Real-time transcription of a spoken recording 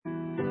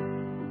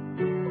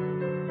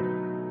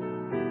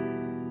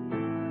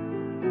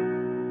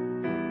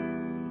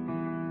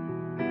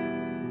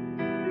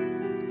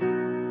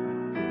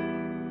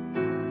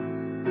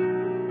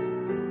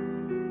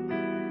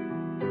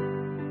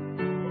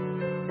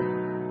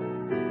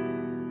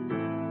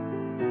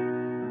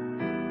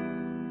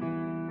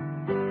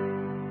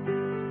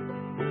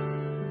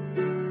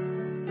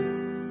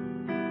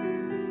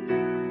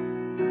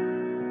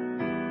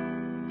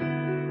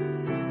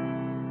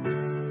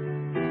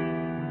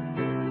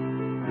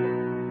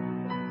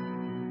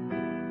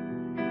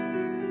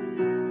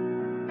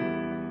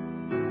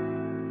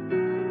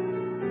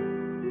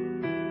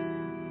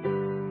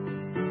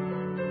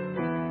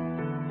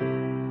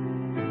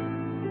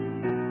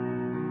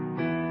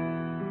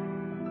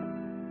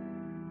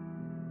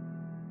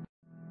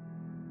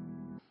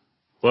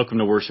Welcome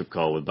to Worship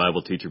Call with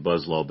Bible teacher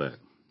Buzz Lawbeck.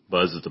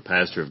 Buzz is the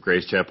pastor of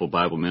Grace Chapel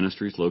Bible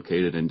Ministries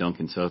located in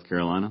Duncan, South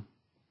Carolina.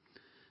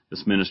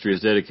 This ministry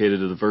is dedicated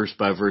to the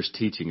verse-by-verse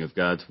teaching of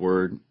God's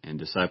Word and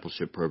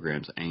discipleship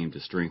programs aimed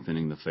at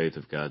strengthening the faith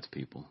of God's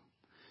people.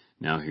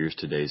 Now here's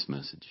today's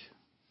message.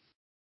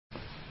 I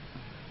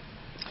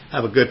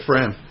have a good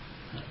friend,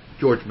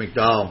 George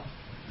McDowell,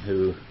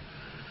 who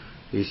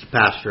he's the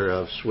pastor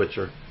of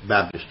Switzer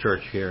Baptist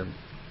Church here,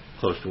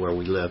 close to where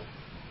we live.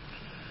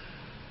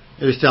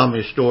 He was telling me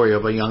a story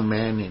of a young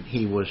man, and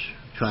he was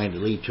trying to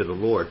lead to the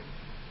Lord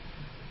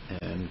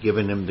and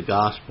giving him the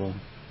gospel.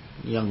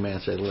 The young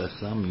man said,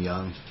 "Listen, I'm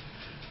young,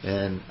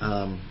 and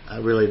I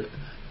really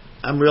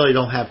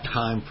don't have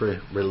time for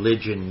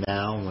religion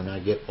now. When I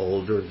get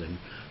older and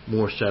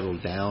more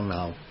settled down,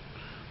 I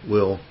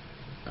will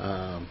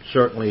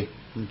certainly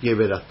give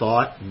it a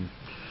thought.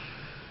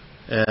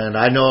 And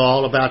I know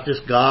all about this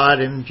God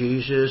and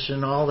Jesus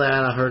and all that.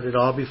 I heard it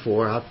all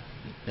before,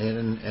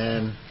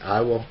 and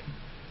I will."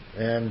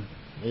 And,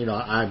 you know,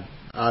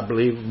 I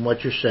believe in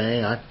what you're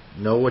saying. I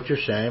know what you're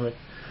saying. But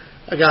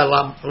I got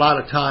a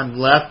lot of time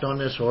left on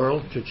this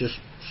world to just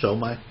sow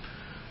my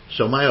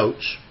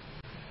oats.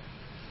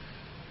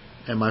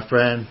 And my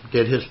friend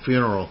did his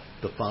funeral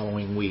the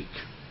following week.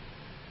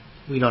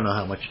 We don't know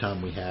how much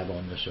time we have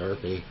on this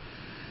earth.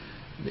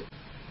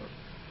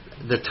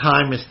 The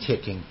time is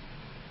ticking.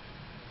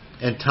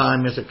 And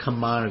time is a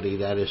commodity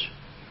that is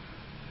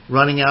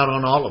running out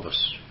on all of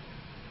us.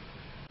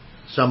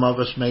 Some of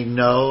us may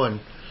know, and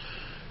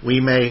we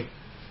might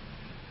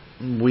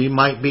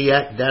be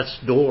at death's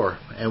door,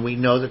 and we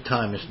know the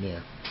time is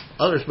near.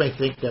 Others may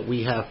think that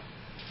we have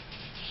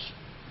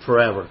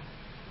forever.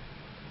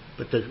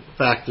 But the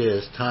fact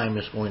is, time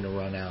is going to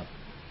run out.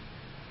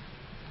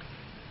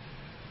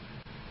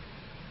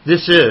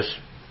 This is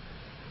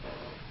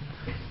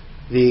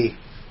the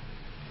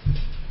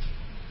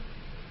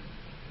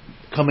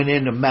coming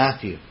into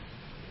Matthew.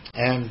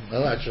 And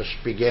let's just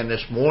begin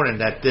this morning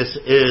that this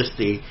is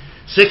the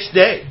 6th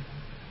day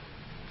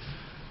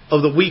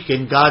of the week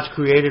in God's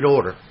created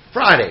order.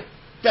 Friday,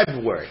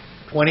 February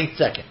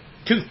 22nd,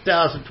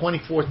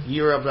 2024th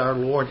year of our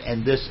Lord,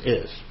 and this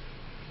is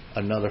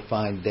another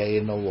fine day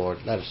in the Lord.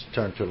 Let us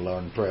turn to the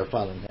Lord in prayer.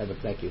 Father in heaven,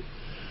 thank you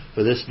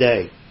for this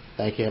day.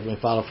 Thank you, Heavenly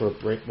Father,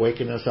 for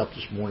waking us up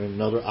this morning,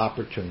 another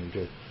opportunity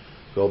to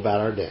go about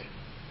our day.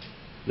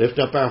 Lift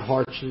up our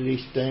hearts to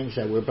these things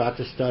that we're about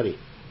to study,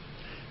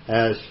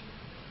 as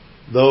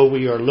though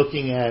we are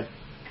looking at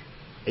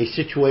a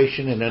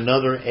situation in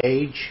another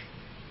age,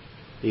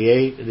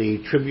 the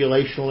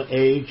tribulational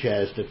age,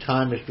 as the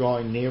time is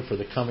drawing near for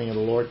the coming of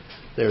the Lord.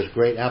 There's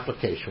great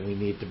application we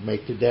need to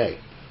make today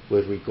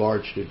with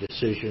regards to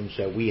decisions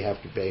that we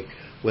have to make,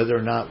 whether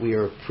or not we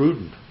are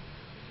prudent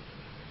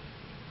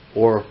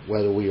or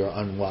whether we are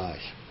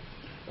unwise.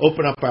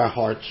 Open up our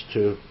hearts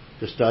to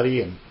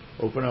study, and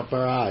open up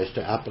our eyes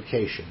to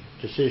application,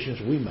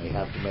 decisions we may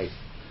have to make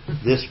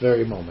this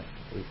very moment.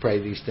 We pray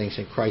these things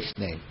in Christ's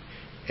name.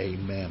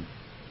 Amen.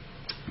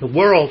 The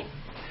world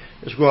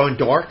is growing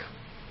dark,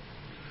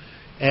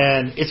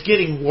 and it's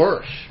getting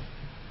worse.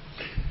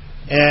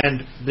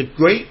 And the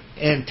great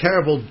and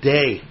terrible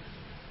day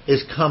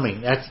is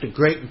coming. That's the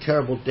great and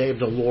terrible day of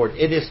the Lord.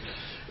 It is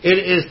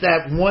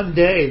that one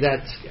day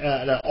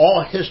that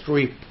all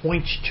history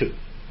points to.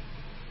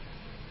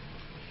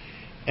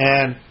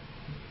 And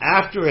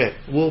after it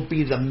will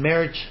be the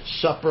marriage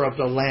supper of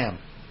the Lamb.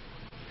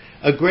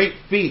 A great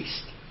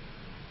feast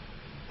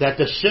that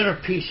the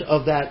centerpiece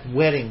of that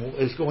wedding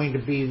is going to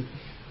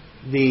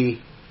be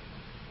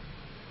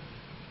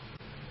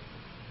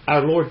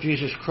our Lord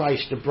Jesus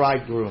Christ, the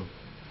bridegroom,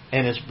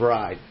 and His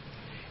bride.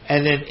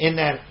 And then in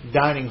that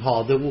dining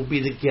hall, there will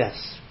be the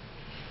guests.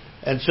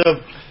 And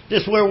so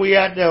this is where we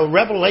are at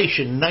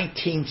Revelation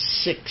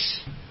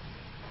 19:6.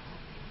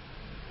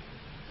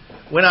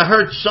 When I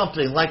heard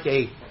something like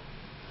the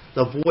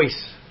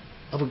voice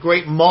of a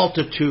great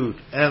multitude,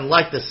 and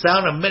like the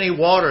sound of many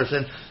waters,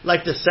 and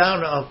like the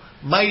sound of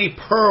mighty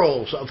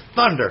pearls of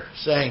thunder,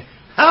 saying,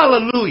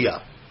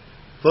 "Hallelujah!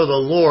 For the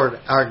Lord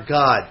our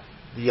God,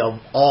 the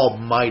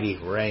Almighty,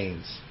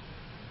 reigns."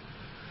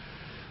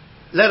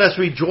 Let us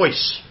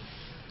rejoice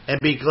and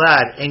be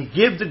glad and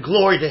give the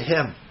glory to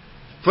Him,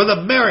 for the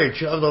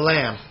marriage of the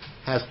Lamb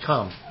has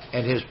come,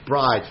 and His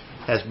bride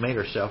has made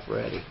herself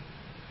ready.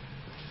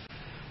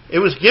 It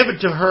was given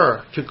to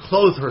her to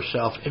clothe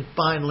herself in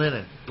fine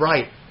linen,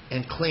 bright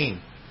and clean.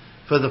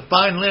 For the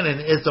fine linen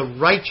is the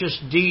righteous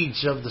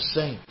deeds of the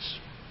saints.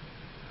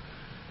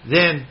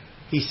 Then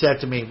He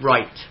said to me,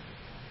 "Write,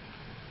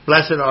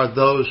 blessed are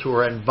those who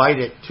are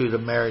invited to the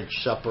marriage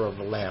supper of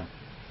the Lamb."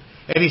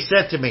 And He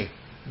said to me,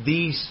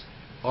 "These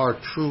are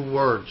true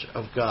words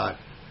of God."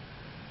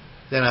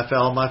 Then I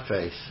fell on my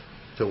face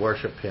to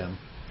worship Him.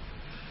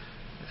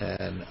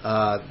 And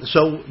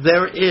so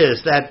there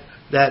is that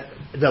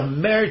the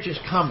marriage is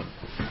coming.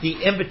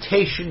 The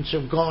invitations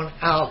have gone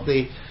out.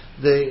 Do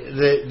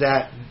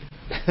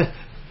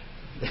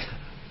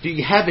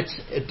you have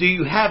it? Do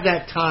you have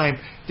that time?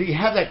 Do you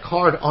have that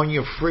card on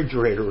your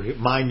refrigerator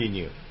reminding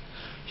you?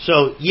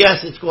 So,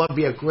 yes, it's going to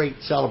be a great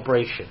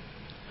celebration.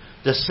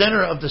 The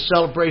center of the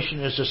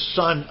celebration is the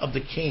Son of the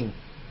King.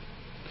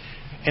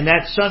 And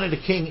that Son of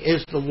the King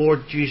is the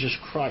Lord Jesus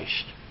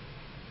Christ.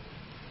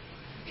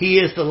 He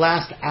is the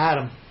last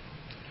Adam.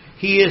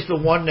 He is the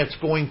one that's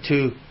going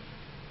to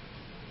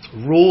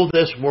rule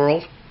this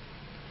world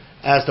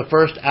as the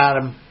first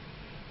Adam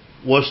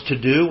was to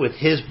do with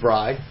his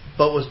bride,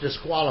 but was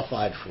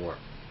disqualified for it.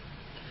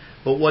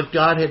 But what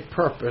God had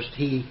purposed,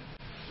 He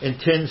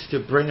intends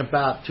to bring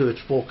about to its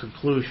full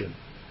conclusion.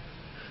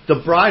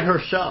 The bride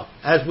herself,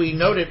 as we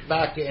noted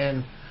back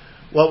in,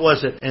 what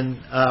was it,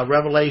 in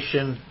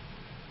Revelation,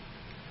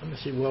 let me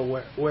see,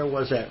 where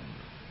was that?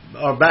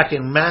 Or back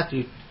in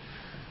Matthew,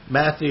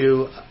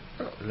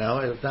 no,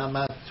 it's not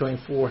Matthew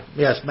 24.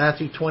 Yes,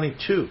 Matthew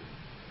 22.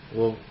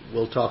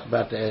 We'll talk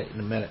about that in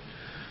a minute.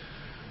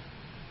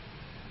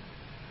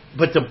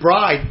 But the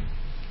bride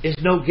is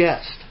no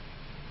guest.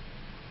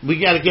 We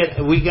got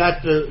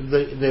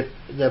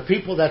the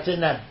people that's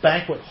in that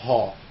banquet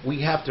hall.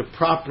 We have to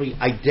properly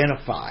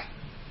identify.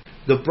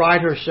 The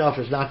bride herself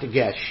is not the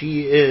guest.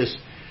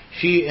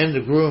 She and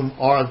the groom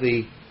are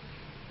the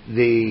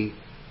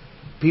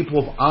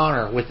people of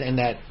honor within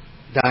that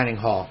dining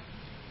hall,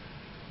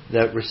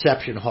 that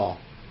reception hall.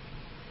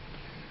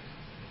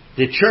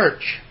 The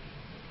church,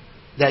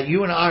 that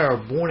you and I are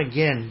born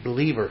again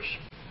believers,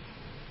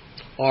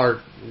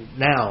 are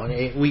now,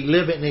 and we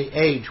live in the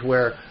age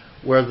where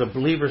the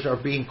believers are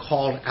being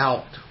called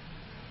out,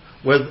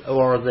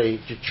 or the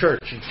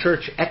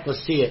church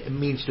ecclesia, it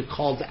means the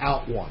called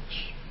out ones.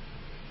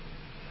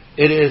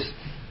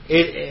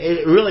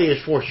 It really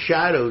is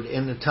foreshadowed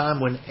in the time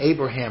when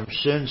Abraham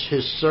sends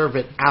his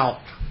servant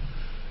out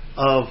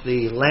of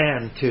the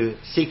land to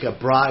seek a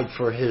bride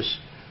for his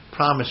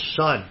promised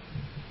son.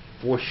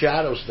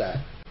 Foreshadows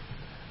that.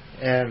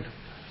 And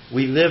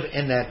we live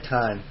in that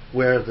time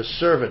where the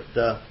servant,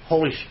 the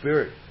Holy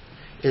Spirit,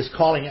 is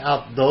calling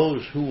out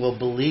those who will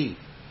believe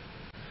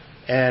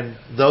and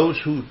those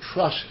who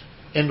trust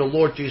in the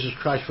Lord Jesus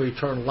Christ for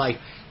eternal life.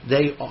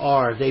 They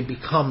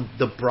become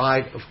the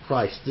bride of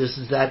Christ. This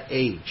is that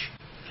age.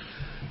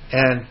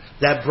 And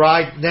that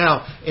bride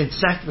now, in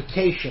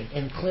sanctification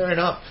and clearing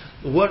up,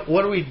 what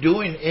are we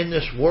doing in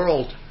this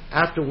world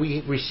after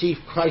we receive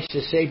Christ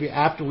as Savior,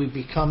 after we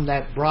become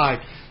that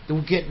bride?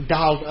 We're getting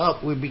dialed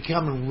up. We're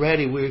becoming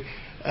ready.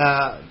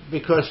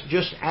 Because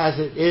just as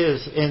it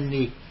is in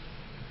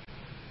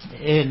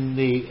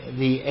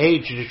the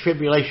age, the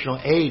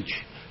tribulational age,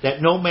 that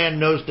no man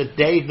knows the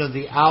day nor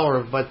the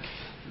hour, but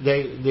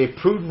the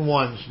prudent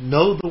ones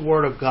know the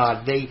Word of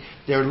God.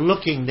 They're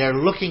looking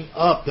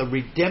up. The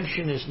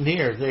redemption is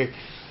near.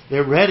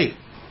 They're ready.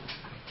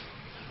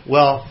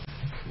 Well,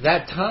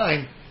 that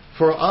time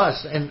for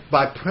us, and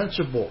by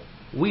principle,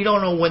 we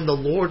don't know when the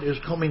Lord is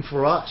coming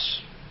for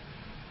us.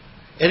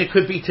 And it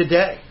could be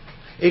today.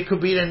 It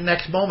could be the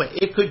next moment.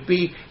 It could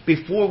be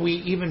before we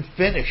even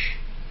finish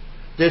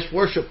this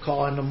worship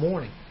call in the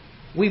morning.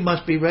 We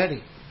must be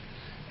ready.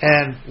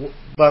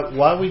 But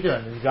what are we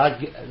doing?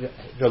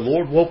 The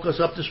Lord woke us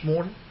up this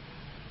morning.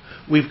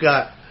 We've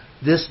got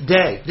this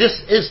day.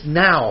 This is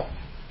now.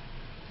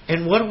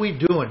 And what are we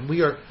doing?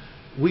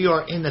 We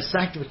are in the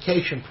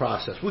sanctification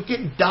process. We're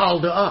getting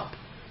dialed up.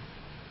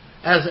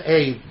 As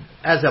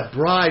a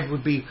bride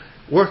would be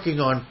working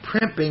on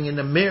primping in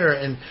the mirror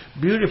and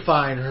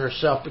beautifying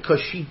herself,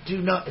 because she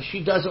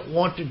doesn't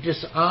want to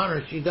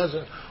dishonor. She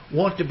doesn't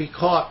want to be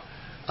caught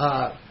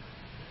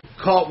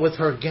with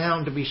her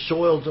gown to be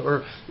soiled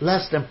or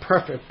less than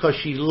perfect, because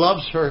she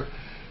loves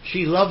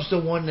the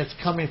one that's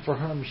coming for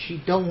her.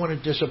 She don't want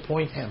to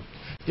disappoint him.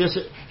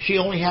 She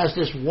only has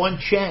this one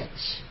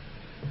chance.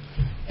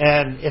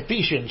 And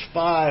Ephesians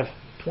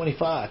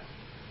 5:25.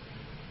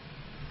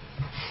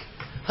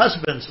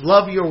 Husbands,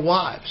 love your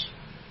wives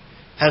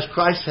as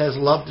Christ has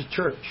loved the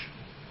church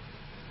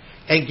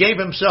and gave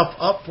himself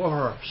up for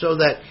her, so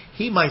that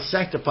he might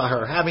sanctify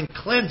her, having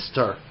cleansed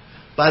her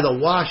by the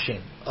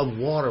washing of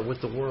water with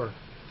the word,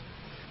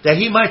 that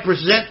he might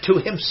present to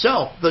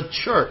himself the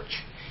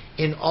church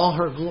in all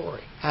her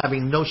glory,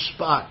 having no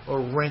spot or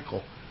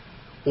wrinkle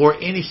or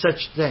any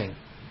such thing,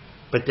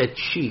 but that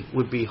she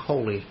would be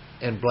holy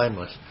and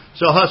blameless.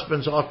 So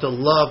husbands ought to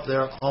love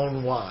their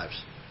own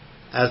wives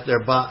as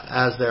their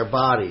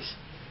bodies.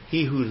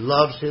 He who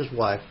loves his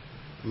wife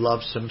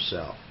loves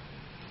himself.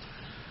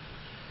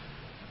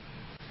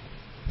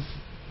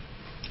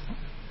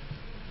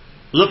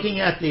 Looking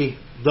at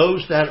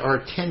those that are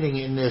attending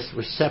in this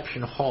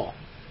reception hall,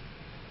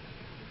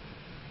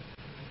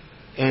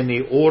 in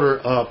the order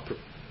of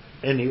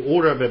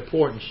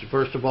importance,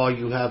 first of all,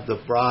 you have the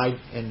bride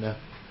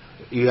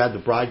you have the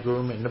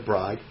bridegroom and the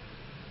bride,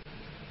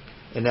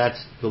 and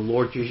that's the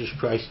Lord Jesus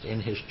Christ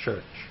in His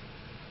church.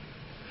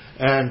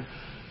 And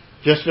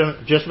just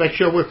to make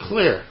sure we're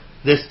clear,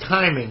 this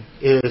timing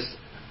is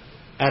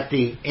at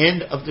the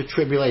end of the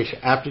tribulation.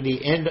 After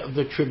the end of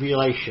the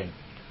tribulation,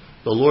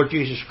 the Lord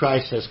Jesus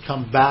Christ has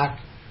come back,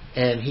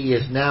 and He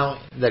is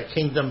now, the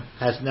kingdom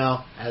has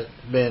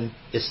been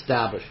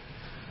established.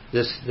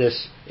 This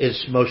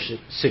is most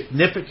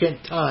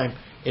significant time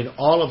in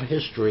all of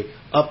history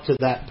up to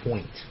that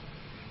point.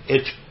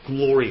 It's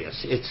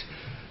glorious. It's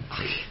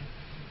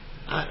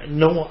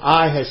no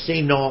eye has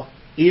seen, no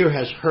ear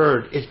has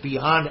heard. It's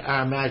beyond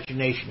our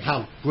imagination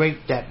how great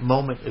that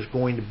moment is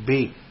going to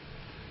be.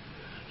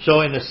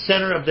 So in the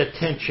center of the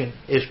attention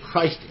is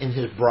Christ and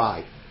His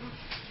bride,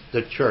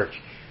 the church.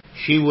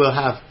 She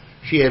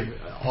had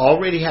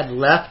already had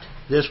left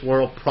this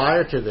world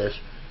prior to this.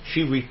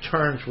 She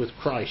returns with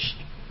Christ.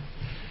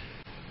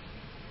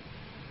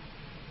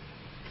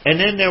 And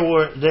then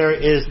there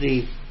is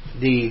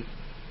the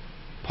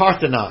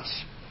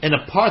Parthenos. And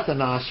the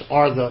Parthenos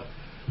are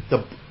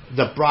the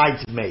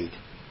bridesmaid.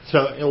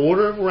 So in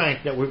order of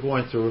rank that we're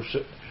going through,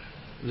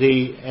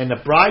 the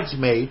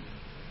bridesmaid,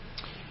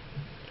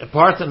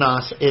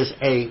 Parthenos is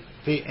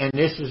and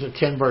this is a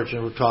 10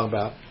 virgin we're talking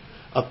about,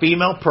 a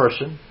female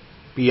person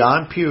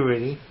beyond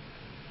purity,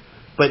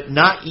 but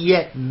not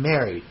yet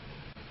married,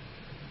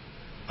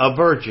 a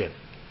virgin.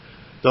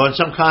 Though in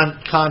some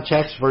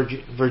contexts,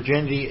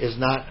 virginity is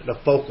not the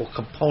focal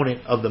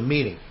component of the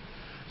meaning.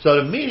 So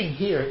the meaning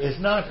here is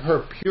not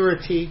her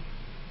purity.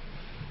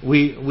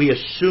 We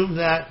assume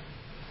that.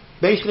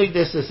 Basically,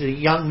 this is a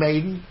young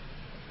maiden,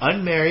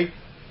 unmarried,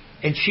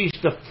 and she's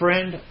the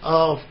friend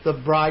of the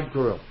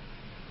bridegroom.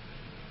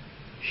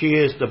 She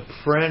is the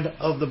friend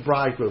of the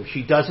bridegroom.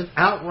 She doesn't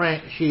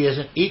outrank. She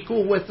isn't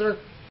equal with her.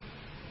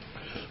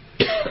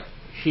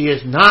 She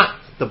is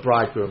not the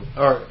bridegroom,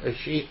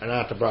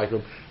 not the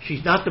bridegroom.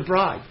 She's not the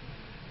bride.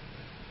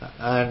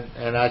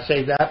 And I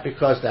say that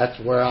because that's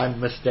where I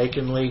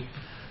mistakenly,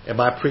 in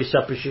my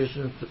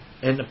presupposition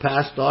in the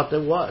past, thought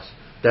there was.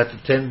 That the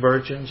 10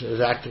 virgins is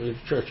actually the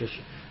church.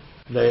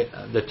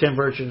 The 10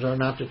 virgins are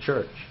not the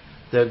church.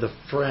 They're the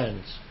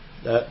friends.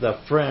 The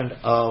friend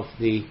of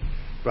the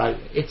bride.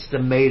 It's the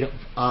maid of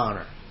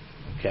honor.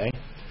 Okay?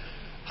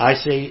 I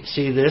see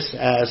this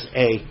as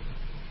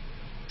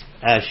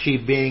she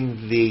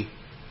being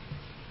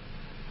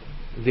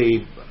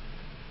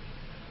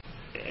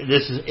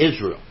this is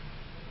Israel.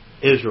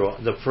 Israel,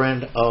 the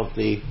friend of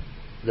the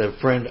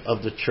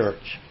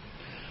church.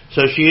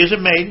 So she is a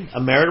maiden,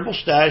 a maritable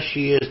status.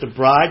 She is the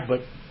bride,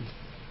 but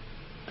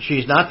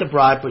she's not the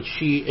bride, but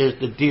she is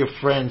the dear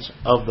friends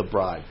of the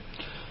bride.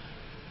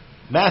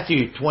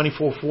 Matthew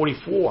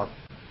 24:44.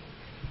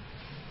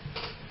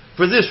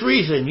 For this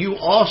reason, you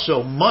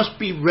also must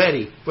be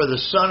ready, for the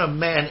Son of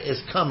Man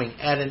is coming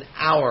at an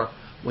hour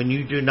when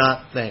you do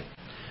not think.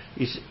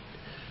 You see,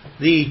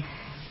 the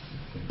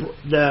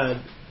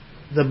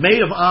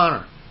maid of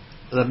honor,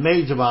 the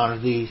maids of honor,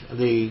 the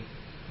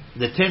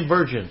 10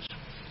 virgins,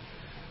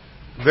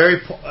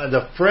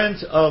 the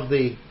friends of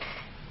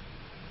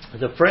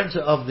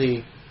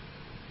the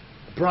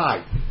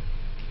bride,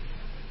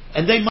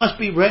 and they must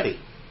be ready.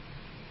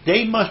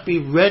 They must be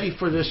ready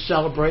for this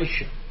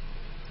celebration.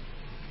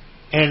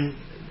 And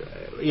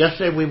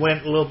yesterday we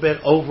went a little bit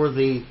over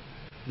the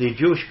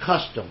Jewish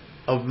custom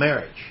of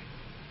marriage,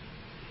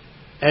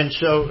 and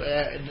so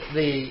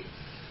the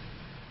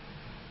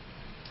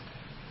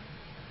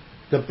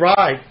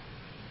bride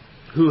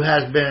who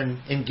has been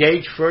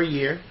engaged for a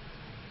year.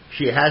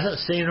 She hasn't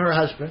seen her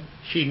husband.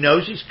 She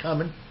knows he's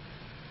coming.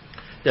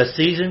 The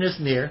season is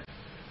near.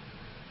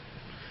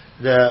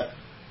 The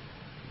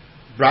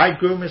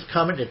bridegroom is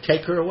coming to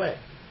take her away.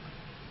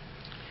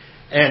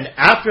 And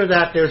after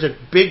that, there's a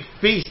big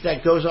feast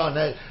that goes on.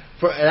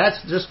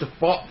 That's just the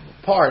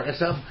part.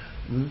 It's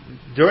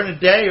during the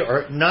day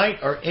or at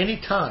night or any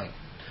time.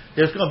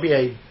 There's going to be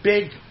a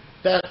big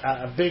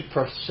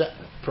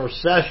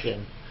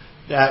procession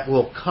that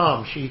will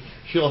come. She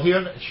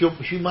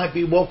might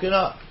be woken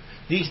up.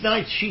 These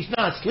nights she's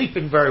not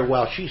sleeping very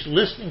well. She's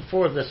listening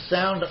for the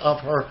sound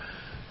of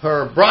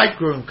her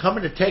bridegroom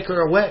coming to take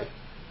her away.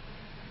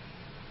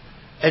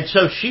 And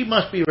so she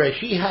must be ready.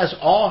 She has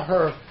all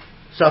her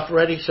stuff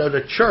ready. So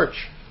the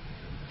church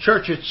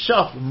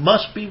itself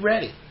must be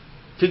ready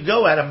to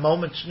go at a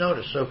moment's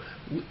notice. So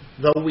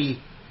though we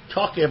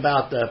talking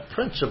about the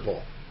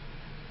principle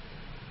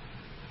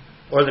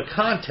or the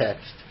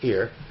context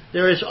here,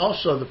 there is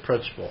also the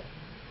principle.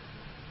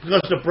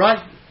 Because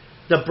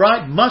the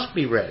bride must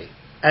be ready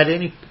at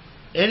any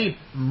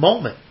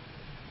moment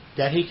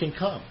that he can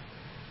come.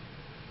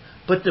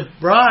 But the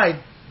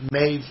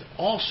bridesmaids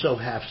also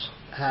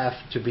have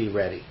to be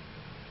ready.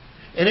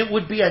 And it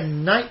would be a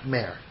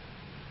nightmare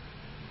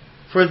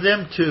for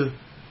them to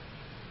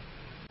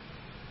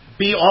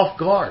be off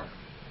guard.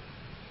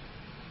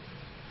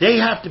 They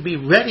have to be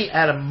ready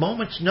at a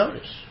moment's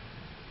notice.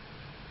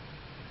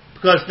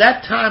 Because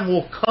that time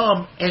will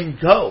come and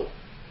go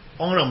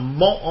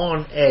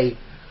on a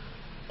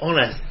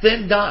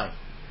thin dime.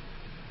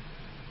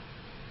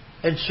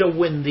 And so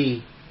when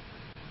the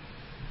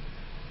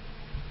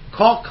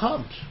call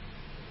comes,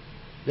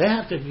 they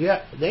have to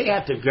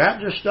grab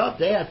their stuff.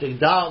 They have to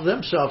dial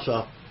themselves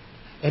up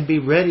and be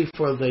ready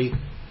for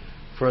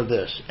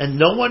this. And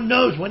no one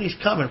knows when he's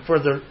coming. For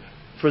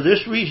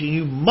this reason,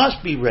 you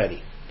must be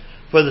ready.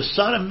 For the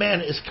Son of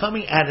Man is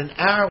coming at an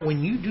hour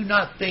when you do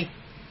not think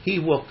he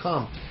will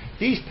come.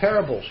 These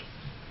parables,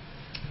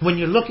 when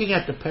you're looking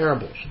at the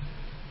parables,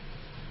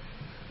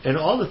 and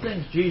all the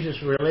things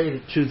Jesus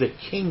related to the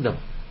kingdom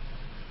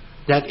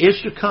that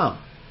is to come,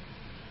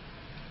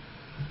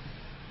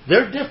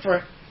 they're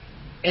different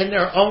in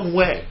their own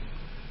way.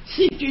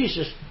 See,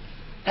 Jesus,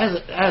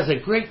 as a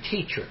great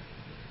teacher,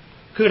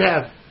 could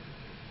have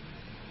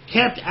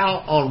camped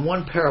out on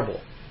one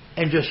parable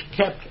and just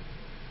kept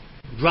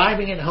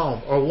driving it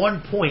home, or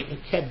one point and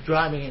kept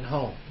driving it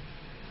home.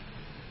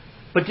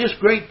 But this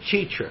great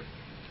teacher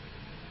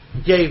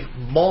gave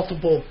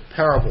multiple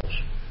parables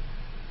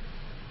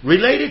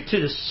related to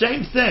the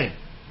same thing,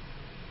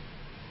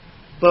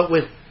 but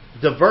with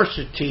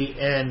diversity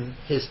in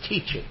his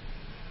teaching.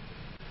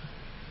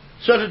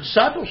 So the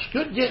disciples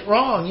couldn't get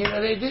wrong.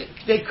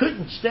 They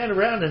couldn't stand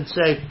around and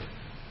say,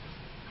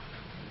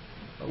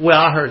 "Well,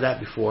 I heard that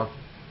before,"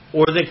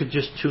 or they could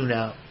just tune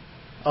out.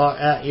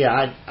 I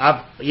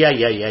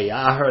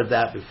heard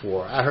that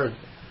before.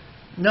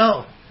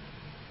 No,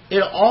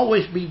 it'll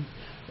always be.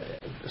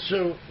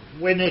 So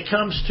when it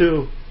comes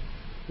to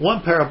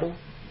one parable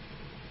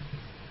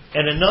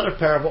and another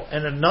parable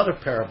and another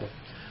parable,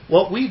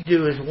 what we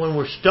do is when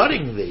we're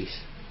studying these,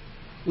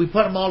 we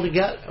put them all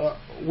together.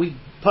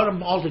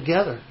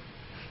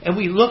 And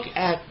we look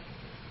at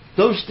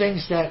those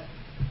things that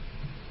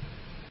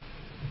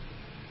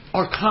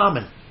are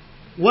common.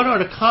 What are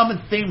the common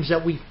themes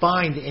that we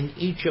find in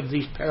each of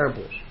these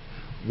parables?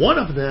 One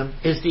of them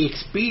is the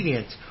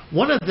expedience.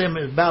 One of them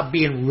is about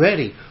being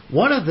ready.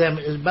 One of them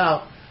is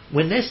about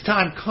when this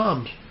time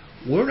comes,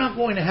 we're not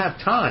going to have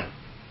time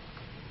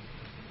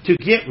to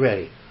get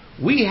ready.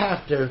 We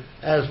have to,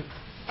 as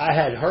I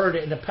had heard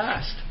in the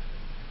past,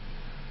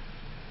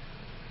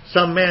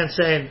 some man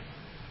saying,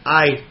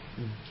 I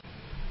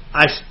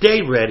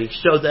stay ready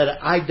so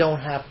that I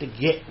don't have to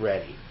get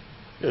ready.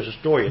 There's a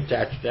story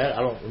attached to that. I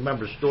don't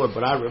remember the story,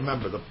 but I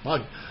remember the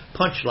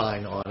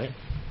punchline on it.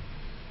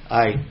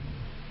 I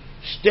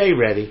stay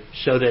ready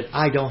so that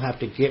I don't have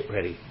to get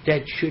ready.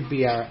 That should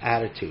be our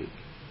attitude.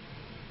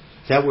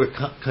 That we're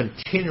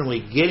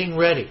continually getting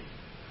ready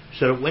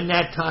so that when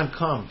that time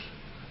comes,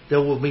 there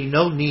will be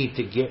no need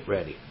to get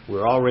ready.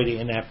 We're already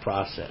in that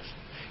process.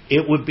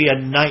 It would be a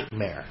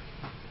nightmare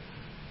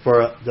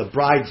for the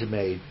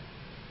bridesmaid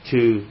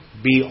to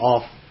be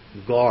off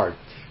guard,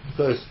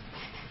 because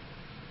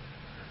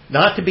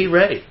not to be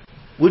ready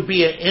would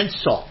be an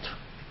insult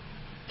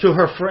to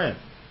her friend.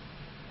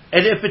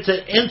 And if it's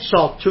an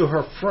insult to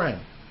her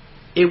friend,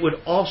 it would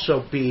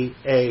also be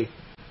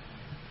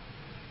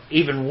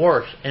even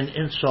worse, an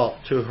insult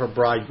to her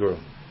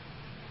bridegroom.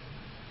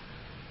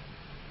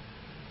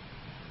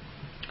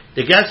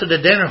 The guests of the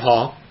dinner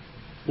hall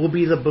will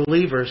be the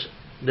believers,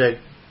 the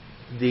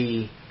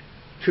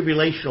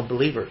tribulational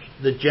believers,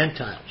 the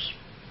Gentiles.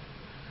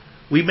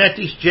 We met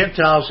these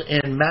Gentiles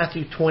in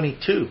Matthew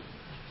 22.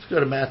 Let's go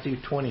to Matthew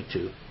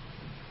 22.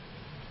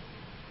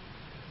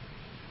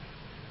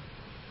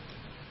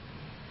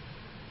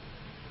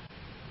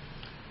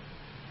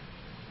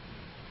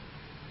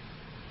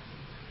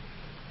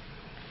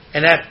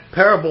 And that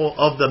parable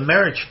of the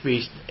marriage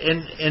feast,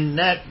 in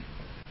that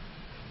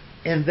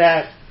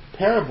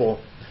parable,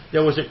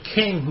 there was a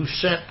king who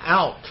sent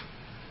out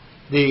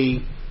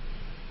the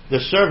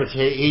servants.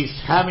 He's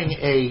having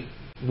a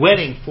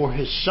wedding for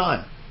his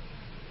son.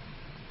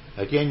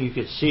 Again, you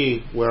can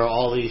see where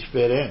all these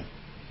fit in.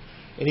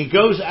 And he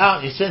goes out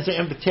and he sends an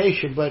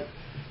invitation, but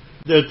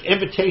the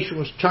invitation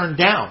was turned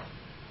down.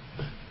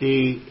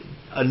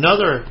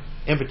 Another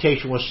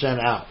invitation was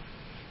sent out.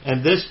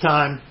 And this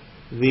time,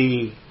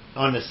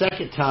 on the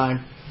second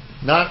time,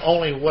 not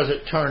only was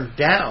it turned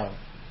down,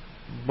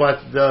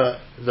 but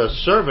the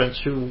servants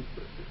who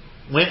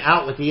went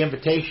out with the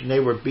invitation,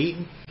 they were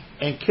beaten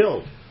and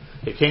killed.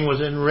 The king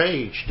was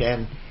enraged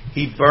and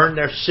he burned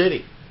their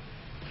city.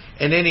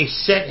 And then he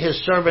sent his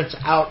servants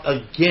out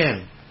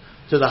again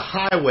to the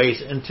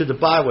highways and to the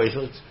byways.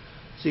 Let's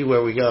see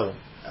where we go.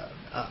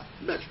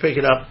 Let's pick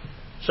it up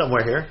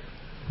somewhere here.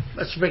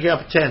 Let's pick it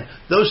up at 10.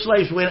 Those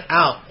slaves went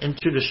out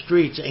into the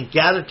streets and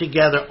gathered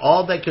together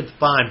all they could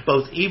find,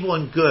 both evil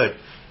and good,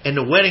 and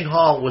the wedding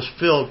hall was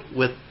filled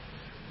with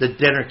the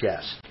dinner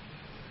guests.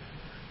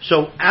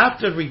 So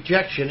after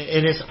rejection,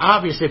 and it's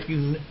obvious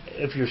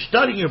if you're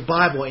studying your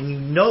Bible and you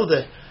know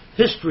the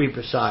history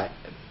beside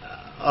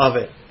of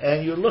it,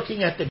 and you're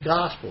looking at the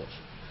Gospels,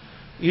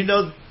 you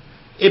know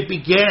it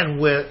began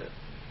with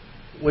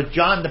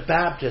John the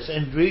Baptist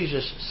and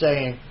Jesus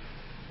saying,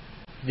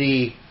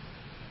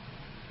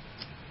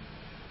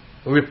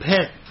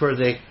 repent, for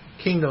the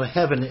kingdom of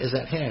heaven is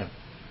at hand.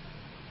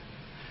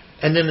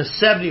 And then the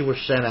 70 were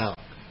sent out.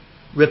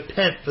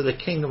 Repent, for the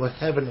kingdom of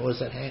heaven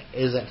is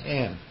at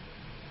hand.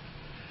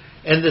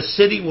 And the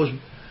city was,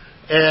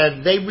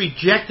 they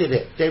rejected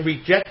it. They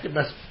rejected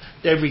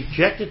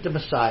the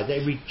Messiah. They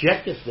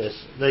rejected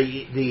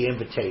the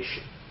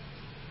invitation.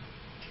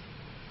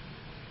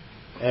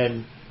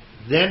 And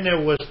then there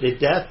was the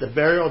death, the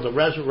burial, the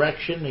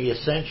resurrection, the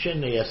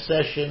ascension, the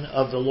accession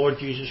of the Lord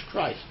Jesus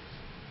Christ.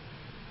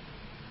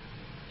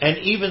 And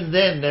even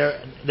then,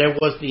 there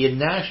was the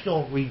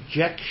national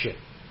rejection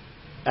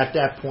at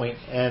that point.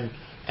 And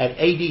at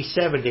AD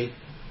 70,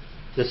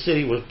 the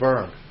city was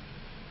burned.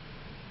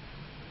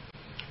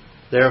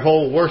 Their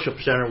whole worship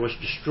center was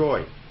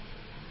destroyed.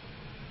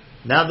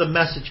 Now the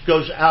message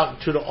goes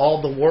out to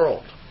all the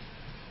world.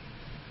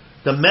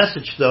 The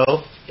message,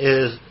 though,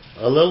 is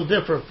a little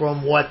different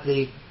from what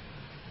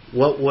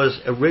was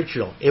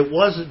original. It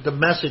wasn't the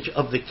message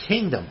of the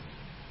kingdom.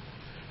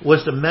 It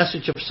was the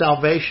message of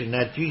salvation,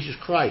 that Jesus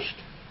Christ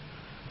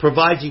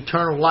provides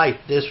eternal life.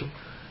 At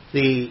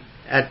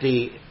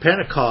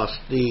Pentecost,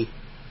 the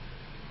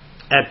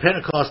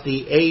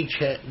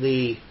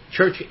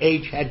church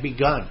age had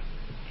begun,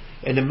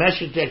 and the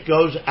message that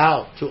goes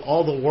out to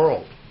all the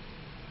world.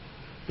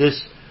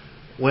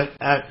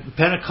 At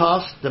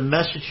Pentecost, the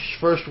message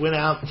first went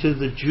out to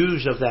the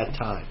Jews of that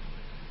time.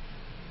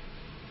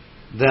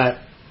 That's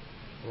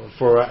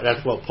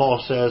what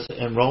Paul says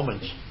in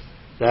Romans,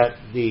 that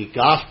the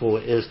gospel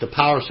is the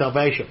power of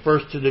salvation,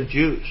 first to the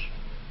Jews.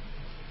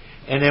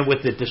 And then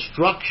with the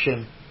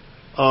destruction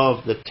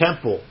of the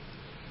temple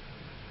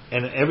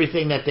and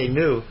everything that they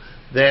knew,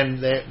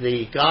 then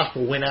the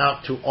gospel went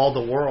out to all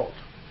the world.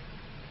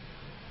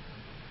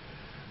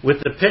 With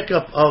the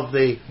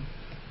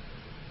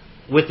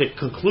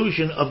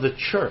conclusion of the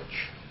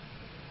church,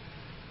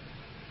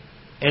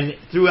 and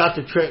throughout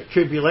the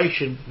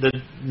tribulation, the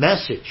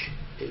message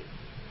is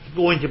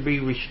going to be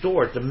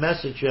restored. The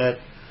message that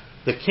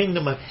the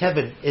kingdom of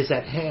heaven is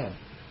at hand.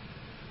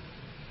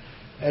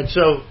 And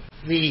so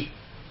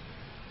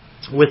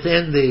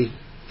within the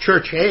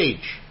church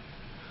age,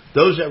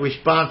 those that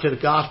respond to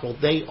the gospel,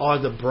 they are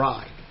the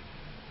bride.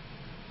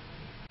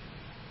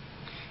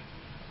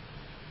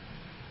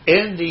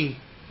 In the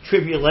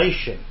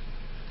tribulation,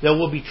 there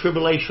will be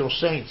tribulational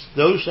saints,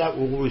 those that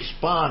will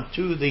respond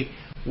to the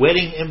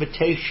wedding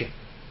invitation.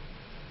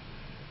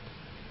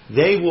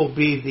 They will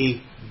be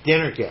the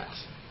dinner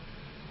guests.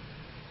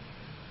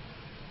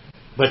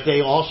 But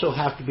they also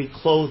have to be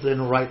clothed in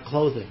the right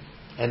clothing.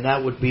 And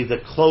that would be the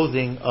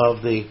clothing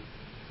of the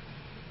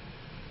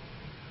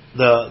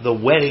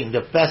wedding,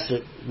 the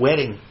festive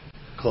wedding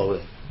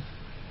clothing.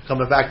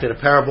 Coming back to the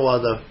parable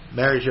of the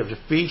marriage of the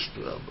feast,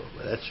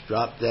 let's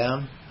drop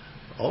down.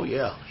 Oh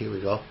yeah, here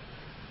we go.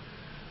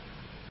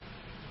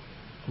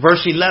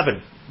 Verse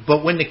 11,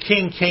 but when the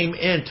king came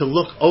in to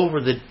look over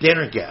the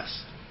dinner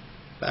guests,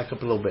 back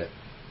up a little bit.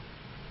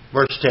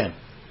 Verse 10,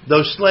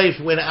 those slaves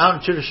went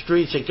out into the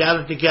streets and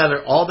gathered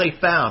together all they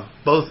found,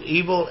 both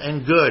evil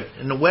and good,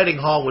 and the wedding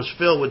hall was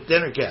filled with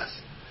dinner guests.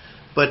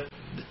 But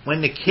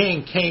when the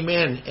king came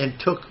in and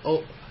took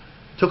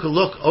a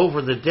look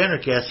over the dinner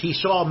guests, he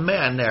saw a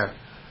man there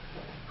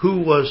who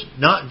was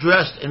not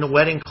dressed in the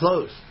wedding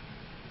clothes.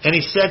 And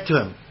he said to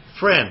him,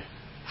 friend,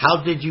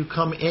 how did you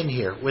come in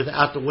here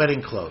without the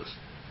wedding clothes?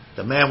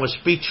 The man was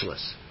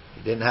speechless.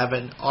 He didn't have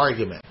an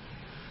argument.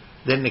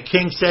 Then the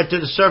king said to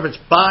the servants,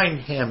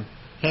 bind him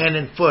hand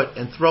and foot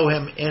and throw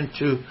him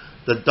into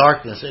the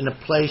darkness. In the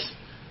place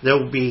there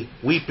will be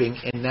weeping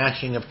and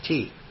gnashing of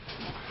teeth.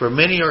 For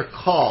many are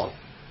called,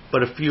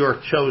 but a few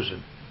are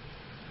chosen.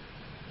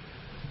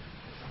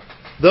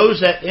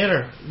 Those that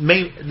enter,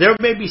 there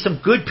may be some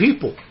good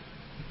people,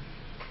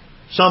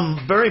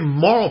 some very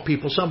moral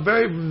people, some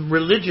very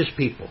religious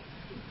people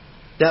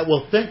that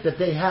will think that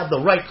they have the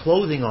right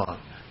clothing on,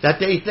 that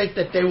they think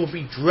that they will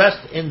be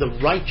dressed in the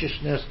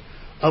righteousness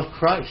of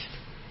Christ.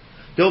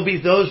 There will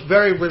be those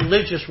very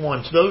religious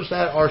ones, those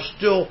that are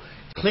still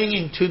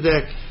clinging to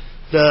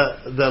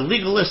the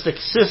legalistic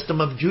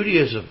system of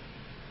Judaism.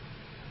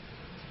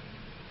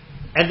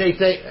 And they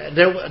think,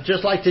 they're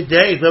just like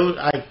today, those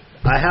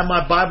I have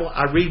my Bible,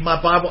 I read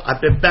my Bible,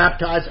 I've been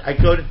baptized, I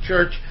go to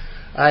church,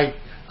 I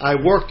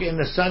work in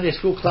the Sunday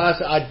school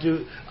class,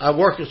 I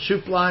work at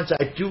soup lines,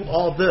 I do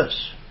all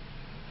this.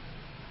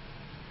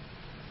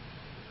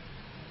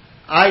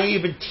 I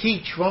even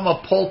teach from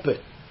a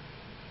pulpit.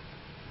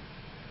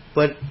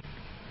 But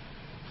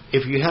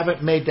if you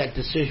haven't made that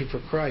decision for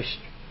Christ,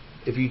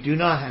 if you do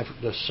not have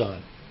the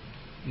Son,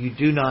 you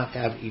do not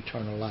have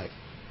eternal life.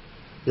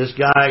 This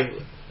guy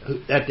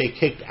that they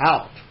kicked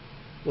out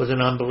was an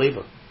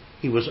unbeliever.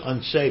 He was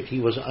unsaved. He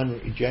was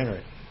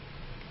unregenerate.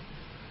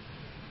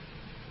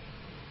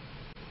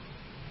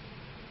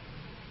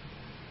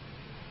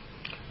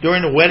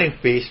 During the wedding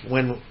feast,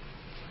 when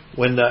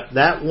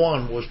that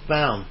one was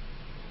found,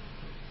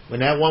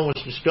 when that one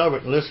was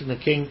discovered, listen, the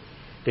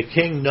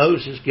king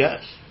knows his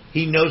guests.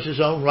 He knows his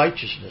own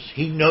righteousness.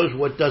 He knows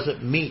what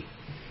doesn't meet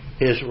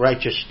his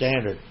righteous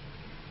standard.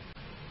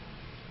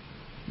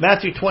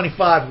 Matthew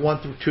 25,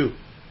 1 through 2.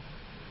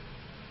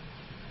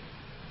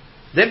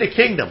 Then the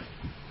kingdom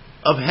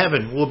of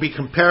heaven will be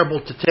comparable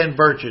to 10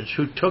 virgins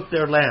who took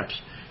their lamps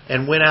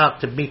and went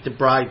out to meet the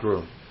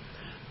bridegroom.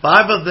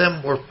 5 of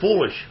them were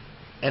foolish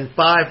and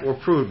 5 were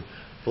prudent.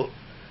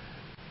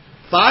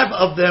 5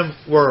 of them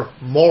were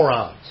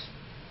morons.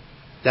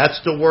 That's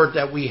the word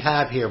that we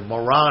have here,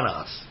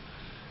 moranos.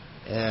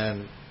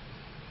 And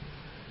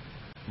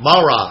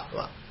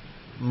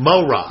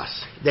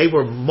moros. They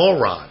were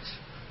morons.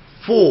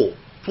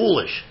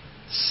 Foolish,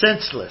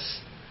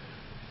 senseless,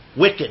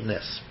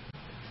 wickedness.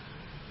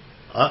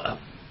 And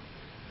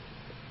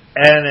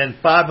then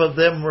 5 of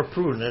them were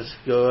prudent. Let's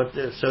go up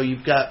there. So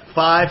you've got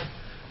 5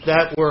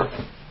 that were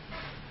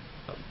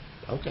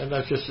Okay,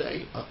 let's just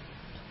say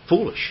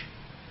foolish.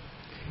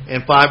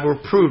 And 5 were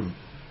prudent.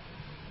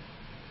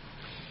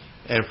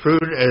 And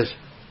prudent is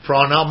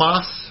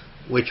phronamos,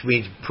 which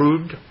means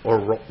prudent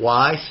or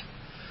wise,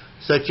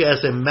 such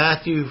as in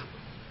Matthew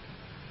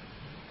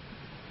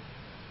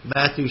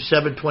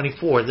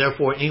 7:24.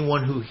 Therefore,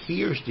 anyone who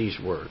hears these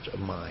words of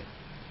mine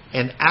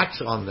and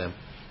acts on them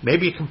may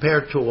be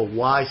compared to a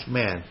wise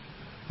man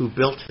who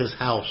built his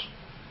house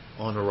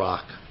on a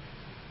rock.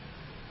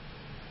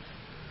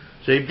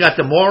 So you've got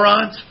the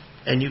morons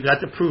and you've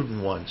got the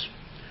prudent ones.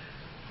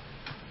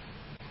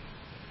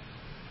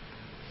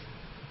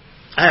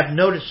 I have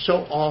noticed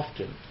so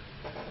often.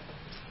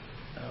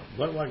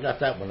 What do I got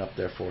that one up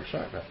there for?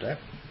 Sorry about that.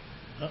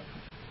 Oh,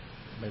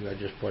 maybe I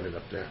just put it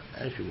up there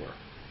as you were.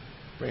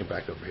 Bring it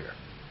back over here.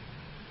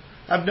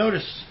 I've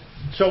noticed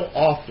so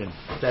often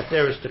that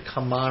there is the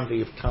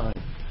commodity of time.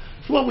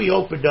 It's what we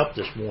opened up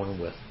this morning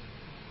with.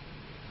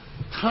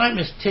 Time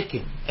is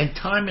ticking, and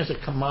time is a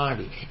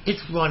commodity.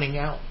 It's running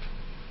out.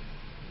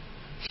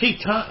 See,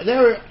 time,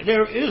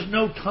 there is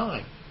no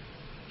time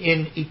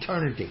in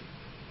eternity.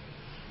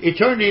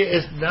 Eternity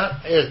is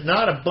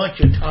not a bunch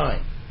of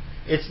time.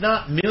 It's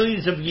not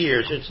millions of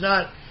years. It's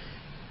not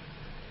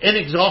an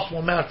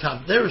inexhaustible amount of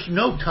time. There is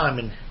no time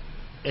in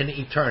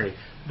eternity.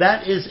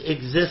 That is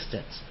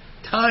existence.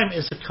 Time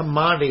is a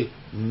commodity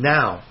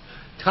now.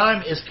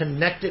 Time is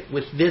connected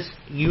with this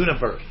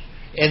universe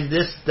and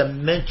this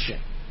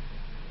dimension.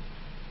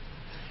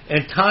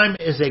 And time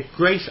is a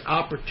grace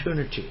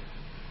opportunity,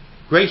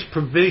 grace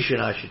provision,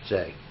 I should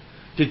say,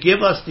 to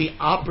give us the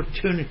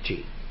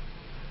opportunity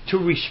to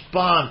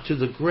respond to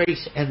the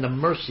grace and the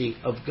mercy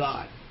of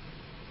God.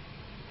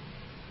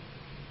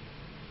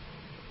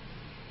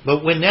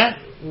 But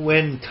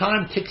when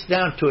time ticks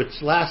down to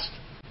its last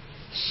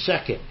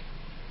second,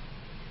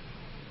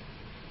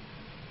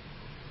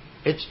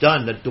 it's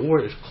done. The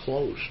door is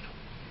closed.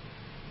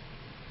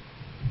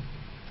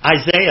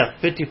 Isaiah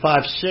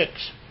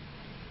 55:6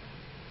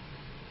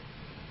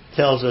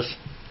 tells us,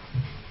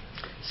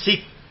 seek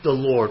the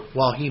Lord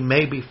while he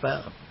may be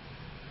found.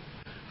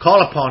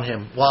 Call upon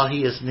him while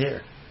he is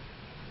near.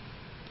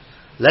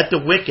 Let the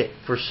wicked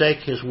forsake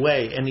his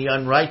way, and the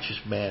unrighteous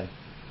man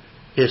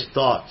his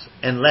thoughts,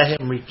 and let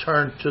him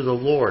return to the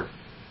Lord,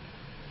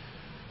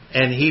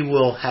 and he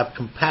will have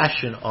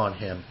compassion on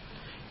him,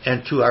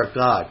 and to our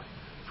God,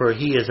 for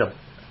he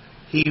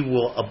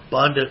will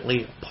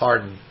abundantly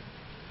pardon,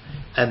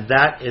 and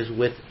that is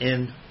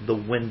within the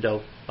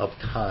window of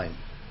time.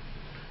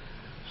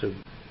 So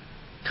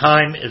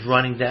time is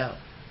running down,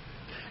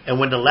 and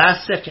when the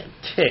last second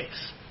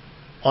ticks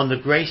on the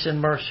grace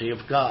and mercy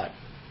of God,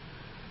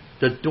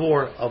 the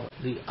door of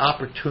the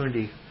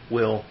opportunity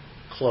will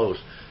close.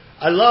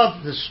 I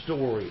love the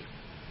story,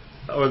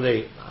 or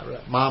the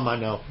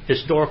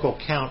historical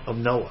account of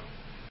Noah.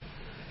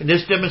 And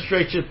this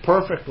demonstrates it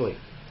perfectly.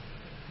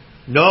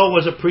 Noah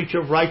was a preacher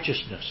of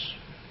righteousness.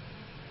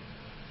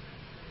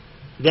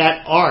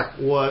 That ark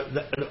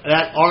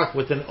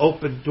with an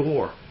open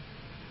door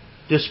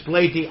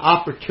displayed the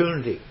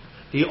opportunity.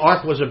 The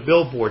ark was a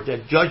billboard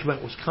that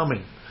judgment was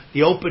coming.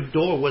 The open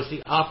door was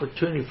the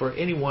opportunity for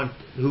anyone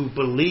who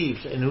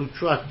believes and who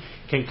trusts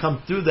can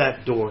come through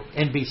that door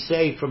and be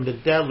saved from the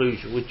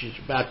deluge which is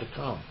about to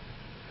come.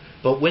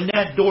 But when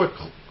that door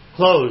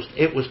closed,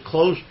 it was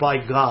closed by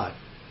God.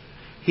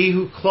 He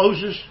who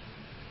closes,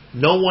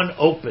 no one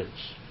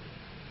opens.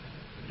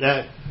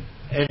 That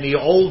in the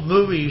old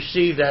movie you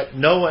see that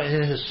Noah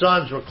and his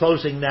sons were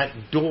closing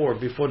that door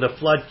before the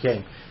flood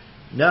came.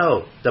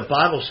 No, the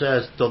Bible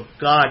says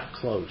God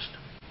closed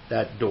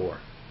that door.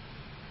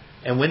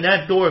 And when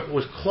that door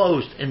was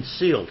closed and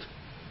sealed,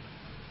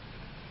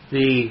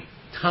 the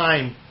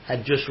time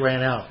had just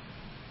ran out.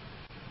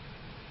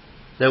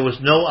 There was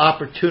no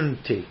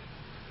opportunity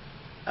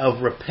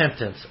of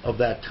repentance of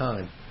that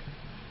time.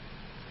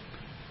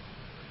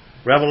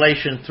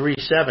 Revelation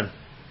 3:7.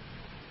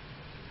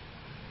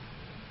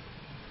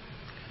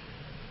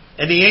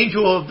 And the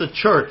angel of the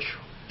church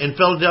in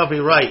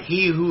Philadelphia write,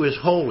 he who is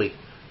holy,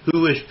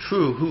 who is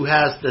true, who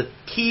has the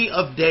key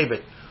of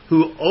David,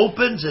 who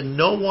opens and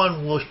no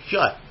one will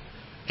shut,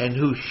 and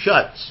who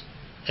shuts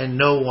and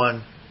no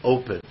one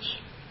opens.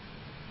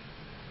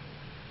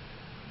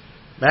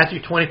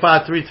 Matthew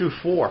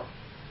 25:3-4.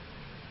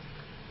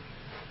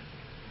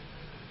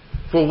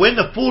 For when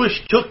the foolish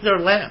took their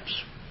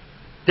lamps,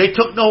 they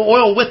took no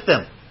oil with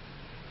them,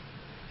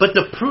 but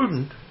the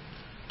prudent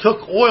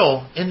took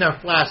oil in their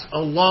flasks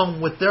along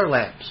with their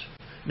lamps.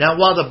 Now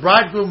while the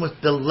bridegroom was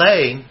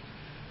delaying,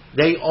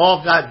 they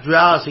all got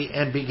drowsy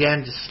and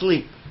began to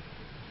sleep.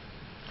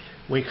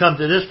 When we come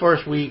to this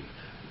verse, we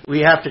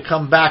have to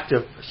come back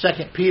to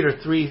 2 Peter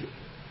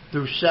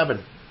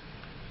 3-7.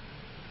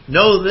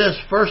 Know this,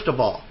 first of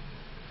all,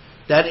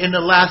 that in the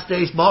last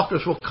days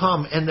mockers will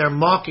come, and their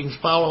mockings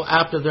follow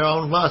after their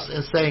own lusts,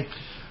 and saying,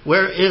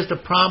 where is the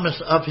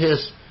promise of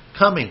his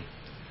coming?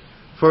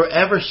 For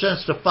ever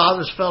since the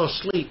fathers fell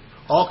asleep,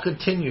 all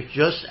continues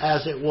just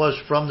as it was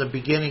from the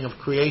beginning of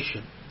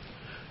creation.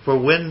 For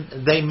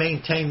when they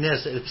maintain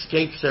this, it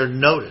escapes their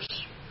notice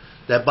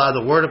that by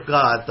the word of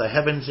God the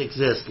heavens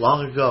exist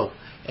long ago,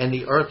 and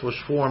the earth was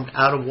formed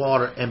out of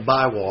water and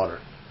by water,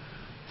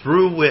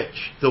 through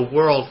which the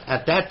world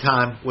at that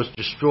time was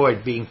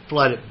destroyed, being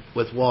flooded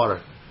with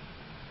water.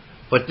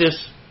 But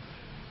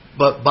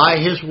by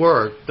His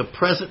word, the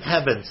present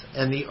heavens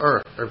and the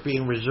earth are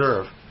being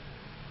reserved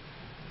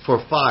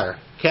for fire,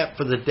 kept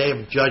for the day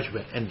of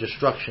judgment and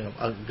destruction of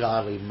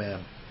ungodly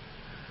men.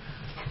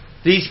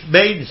 These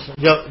maidens,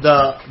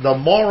 the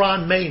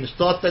moron maidens,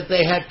 thought that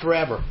they had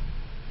forever.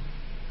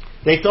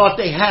 They thought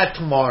they had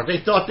tomorrow.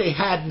 They thought they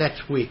had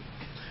next week.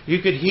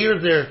 You could hear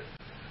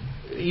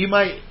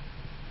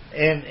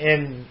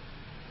and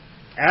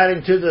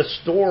adding to the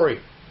story,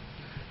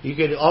 you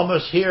could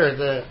almost hear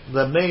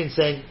the maiden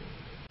saying,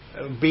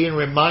 being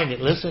reminded,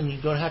 listen,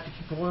 you're going to have to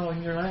keep oil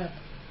in your lamp.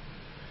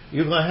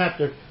 You're going to have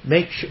to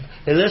make sure.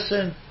 Hey,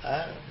 listen,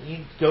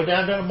 you go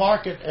down to the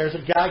market. There's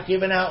a guy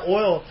giving out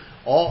oil.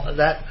 All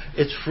that,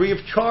 it's free of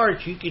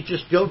charge. You can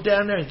just go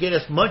down there and get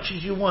as much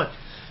as you want.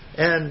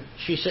 And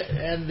she said,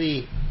 and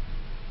the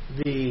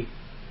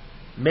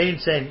maiden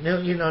saying,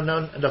 no,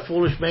 the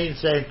foolish maiden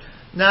saying,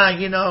 nah,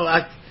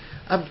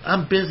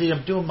 I'm busy.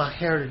 I'm doing my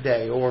hair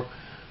today. Or,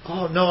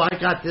 oh no, I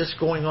got this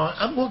going on.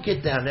 I'm going to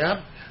get down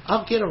there.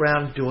 I'll get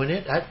around doing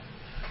it.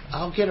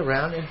 I'll get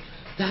around. And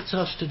that's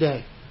us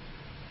today.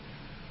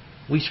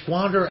 We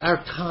squander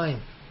our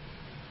time.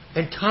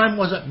 And time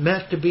wasn't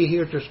meant to be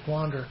here to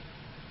squander.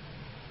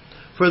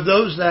 For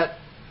those that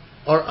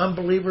are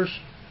unbelievers,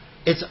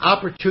 it's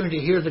opportunity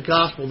to hear the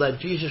gospel that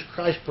Jesus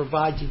Christ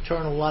provides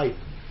eternal life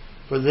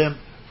for them,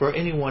 for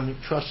anyone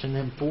who trusts in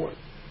Him for it.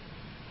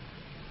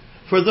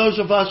 For those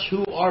of us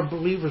who are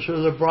believers, who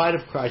are the bride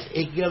of Christ,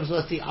 it gives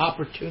us the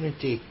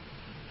opportunity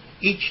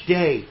each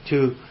day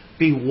to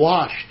be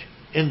washed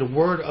in the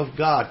Word of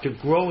God, to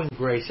grow in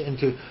grace, and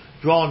to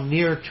draw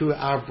near to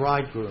our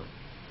bridegroom.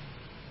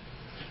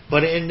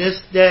 But in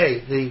this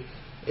day,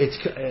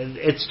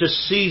 it's the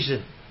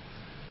season,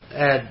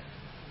 and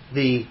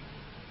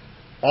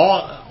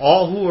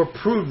all who are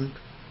prudent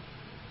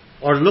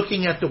are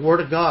looking at the Word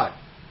of God.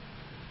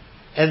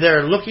 And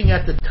they're looking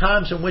at the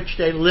times in which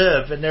they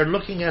live, and they're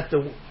looking at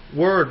the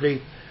Word,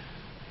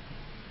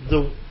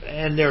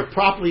 and they're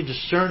properly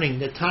discerning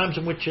the times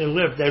in which they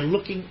live. They're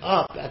looking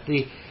up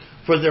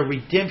for their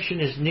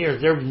redemption is near.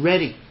 They're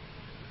ready.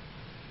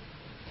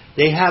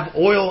 They have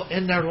oil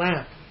in their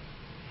lamp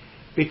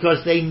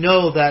because they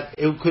know that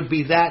it could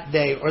be that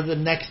day or the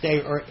next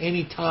day or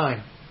any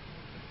time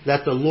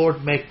that the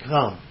Lord may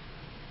come,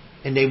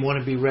 and they want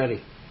to be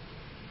ready.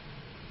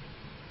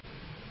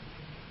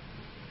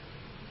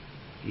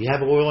 You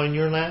have oil in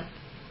your lamp?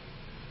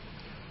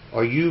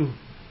 Are you?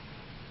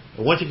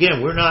 And once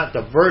again, we're not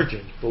the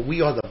virgins, but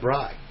we are the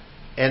bride.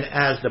 And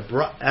as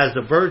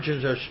the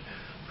virgins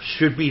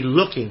should be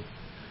looking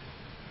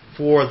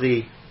for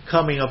the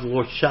coming of the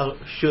Lord,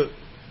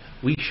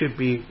 we should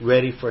be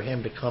ready for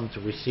Him to come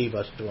to receive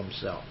us to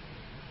Himself.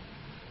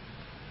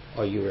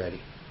 Are you ready?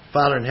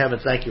 Father in heaven,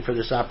 thank You for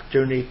this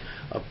opportunity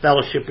of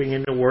fellowshipping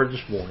in the Word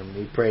this morning.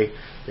 We pray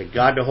that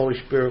God the Holy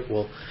Spirit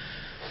will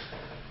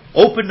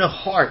open the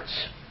hearts.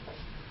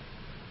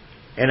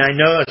 And I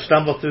know I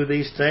stumble through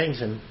these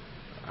things, and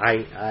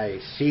I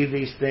see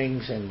these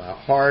things in my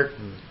heart,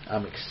 and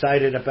I'm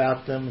excited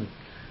about them.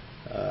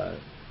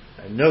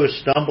 I know I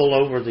stumble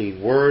over the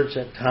words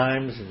at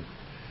times,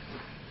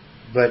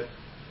 but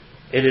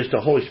it is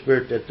the Holy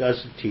Spirit that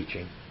does the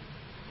teaching.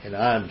 And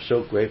I'm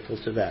so grateful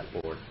to that,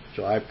 Lord.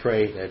 So I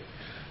pray that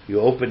You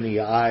open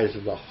the eyes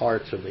of the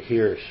hearts of the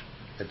hearers,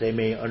 that they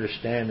may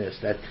understand this,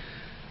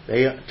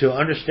 to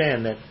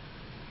understand that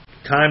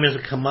time is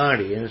a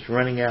commodity and it's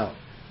running out.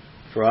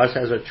 For us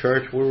as a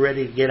church, we're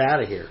ready to get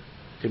out of here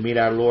to meet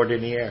our Lord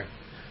in the air.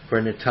 For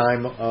in the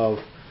time of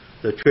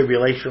the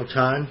tribulational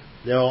time,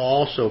 there will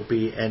also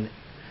be an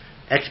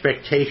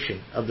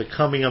expectation of the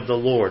coming of the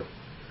Lord,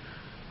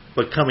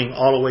 but coming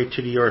all the way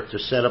to the earth to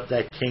set up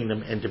that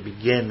kingdom and to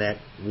begin that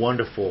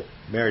wonderful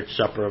marriage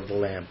supper of the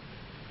Lamb.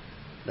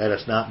 Let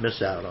us not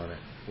miss out on it.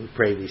 We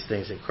pray these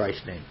things in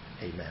Christ's name.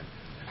 Amen.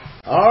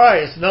 All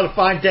right, it's another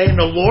fine day in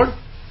the Lord.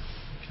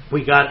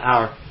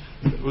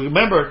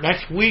 Remember,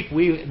 next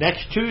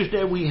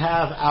Tuesday, we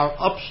have our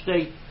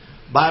Upstate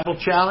Bible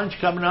Challenge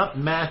coming up,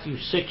 Matthew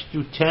 6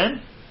 through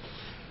 10.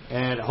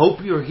 And I hope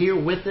you're here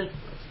with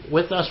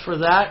us for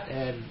that.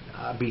 And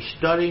I'll be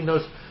studying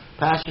those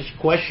passage.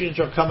 Questions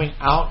are coming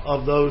out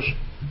of those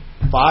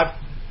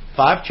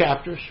five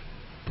chapters.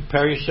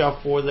 Prepare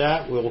yourself for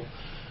that.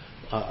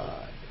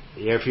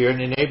 If you're in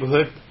the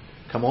neighborhood,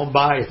 come on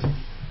by.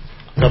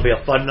 It'll be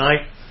a fun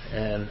night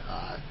and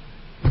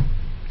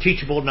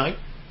teachable night.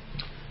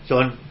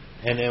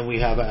 And then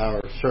we have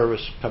our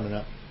service coming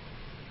up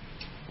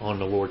on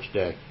the Lord's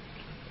Day.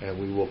 And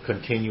we will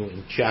continue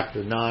in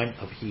chapter 9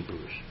 of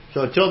Hebrews.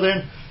 So until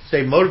then,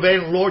 stay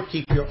motivated in the Lord.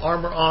 Keep your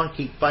armor on.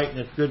 Keep fighting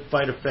a good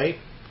fight of faith.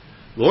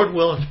 Lord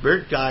willing,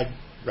 Spirit guide.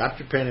 Wrap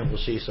your pen, and we'll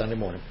see you Sunday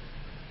morning.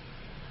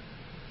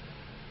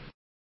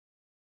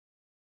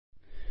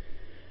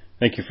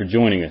 Thank you for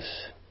joining us.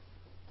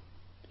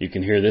 You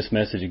can hear this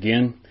message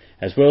again,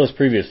 as well as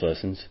previous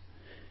lessons,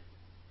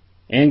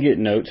 and get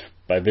notes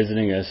by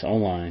visiting us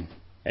online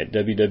at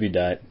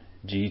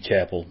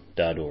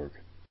www.gchapel.org.